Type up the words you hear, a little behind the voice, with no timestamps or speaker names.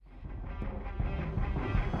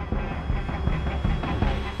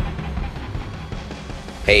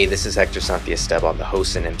Hey, this is Hector Santiesteban, the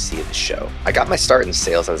host and MC of the show. I got my start in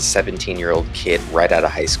sales as a 17-year-old kid right out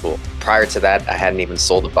of high school. Prior to that, I hadn't even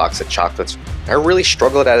sold a box of chocolates. I really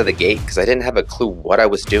struggled out of the gate because I didn't have a clue what I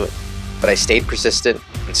was doing. But I stayed persistent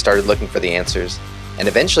and started looking for the answers. And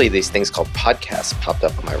eventually these things called podcasts popped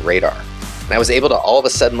up on my radar. And I was able to all of a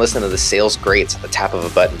sudden listen to the sales greats at the tap of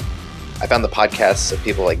a button. I found the podcasts of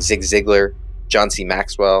people like Zig Ziglar, John C.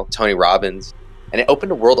 Maxwell, Tony Robbins, and it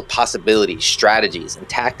opened a world of possibilities, strategies, and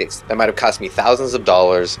tactics that might have cost me thousands of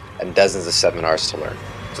dollars and dozens of seminars to learn.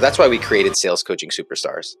 So that's why we created Sales Coaching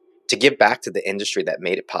Superstars, to give back to the industry that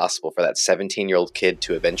made it possible for that 17-year-old kid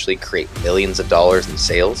to eventually create millions of dollars in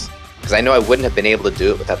sales. Because I know I wouldn't have been able to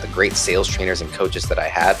do it without the great sales trainers and coaches that I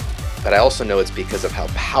had, but I also know it's because of how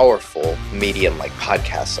powerful medium like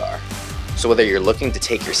podcasts are. So whether you're looking to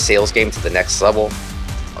take your sales game to the next level,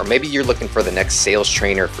 or maybe you're looking for the next sales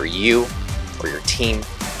trainer for you or your team,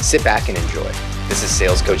 sit back and enjoy. This is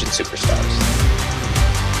Sales Coaching Superstars.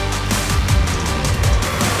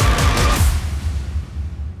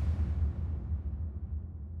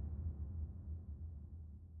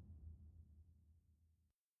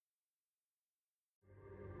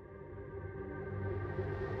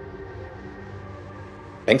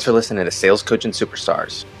 Thanks for listening to Sales Coaching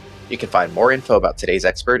Superstars. You can find more info about today's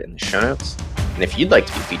expert in the show notes. And if you'd like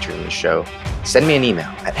to be featured in the show, send me an email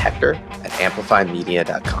at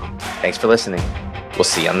hector@amplifymedia.com. Thanks for listening. We'll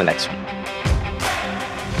see you on the next one.